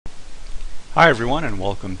Hi everyone, and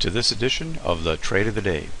welcome to this edition of the Trade of the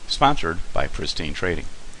Day, sponsored by Pristine Trading.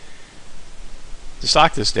 The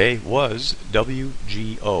stock this day was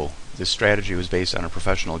WGO. This strategy was based on a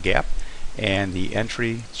professional gap, and the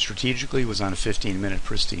entry strategically was on a 15-minute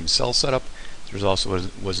Pristine sell setup. There also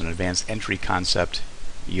was an advanced entry concept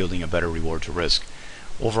yielding a better reward to risk.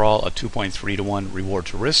 Overall, a 2.3 to 1 reward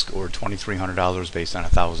to risk, or $2,300 based on a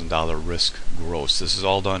 $1,000 risk gross. This is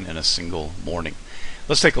all done in a single morning.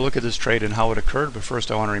 Let's take a look at this trade and how it occurred, but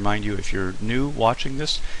first I want to remind you, if you're new watching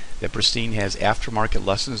this, that Pristine has aftermarket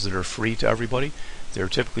lessons that are free to everybody. They're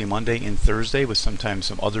typically Monday and Thursday, with sometimes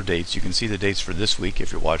some other dates. You can see the dates for this week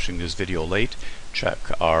if you're watching this video late. Check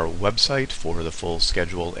our website for the full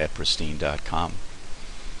schedule at pristine.com.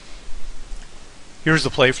 Here's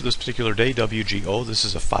the play for this particular day, WGO. This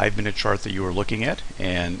is a 5-minute chart that you are looking at,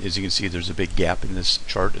 and as you can see, there's a big gap in this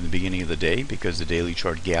chart in the beginning of the day because the daily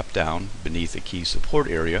chart gapped down beneath the key support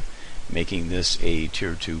area, making this a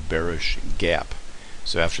tier 2 bearish gap.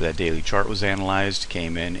 So after that daily chart was analyzed,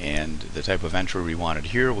 came in, and the type of entry we wanted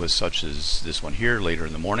here was such as this one here later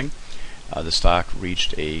in the morning. The stock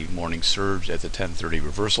reached a morning surge at the 10:30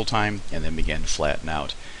 reversal time and then began to flatten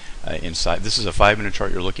out. Inside, this is a 5-minute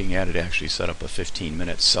chart you're looking at. It actually set up a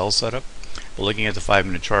 15-minute sell setup. But looking at the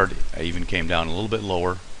 5-minute chart, I even came down a little bit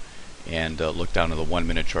lower and looked down to the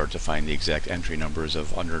 1-minute chart to find the exact entry numbers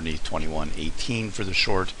of underneath 21.18 for the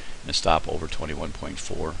short and a stop over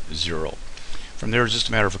 21.40. From there, it's just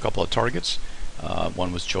a matter of a couple of targets.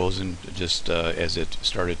 One was chosen just as it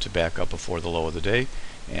started to back up before the low of the day,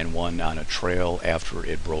 and one on a trail after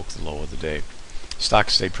it broke the low of the day.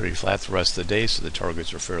 Stocks stayed pretty flat the rest of the day, so the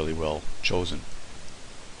targets are fairly well chosen.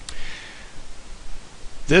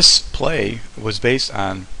 This play was based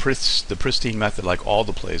on the Pristine method, like all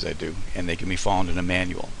the plays I do, and they can be found in a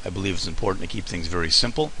manual. I believe it's important to keep things very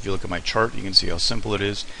simple. If you look at my chart, you can see how simple it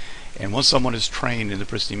is. And once someone is trained in the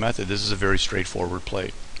Pristine method, this is a very straightforward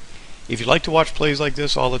play. If you'd like to watch plays like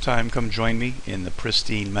this all the time, come join me in the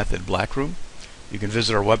Pristine method black room. You can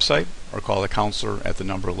visit our website or call a counselor at the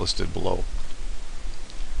number listed below.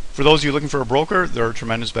 For those of you looking for a broker, there are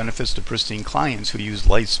tremendous benefits to Pristine clients who use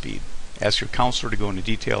Lightspeed. Ask your counselor to go into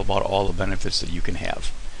detail about all the benefits that you can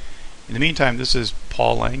have. In the meantime, this is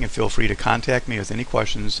Paul Lang, and feel free to contact me with any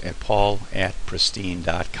questions at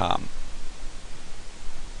paul@pristine.com.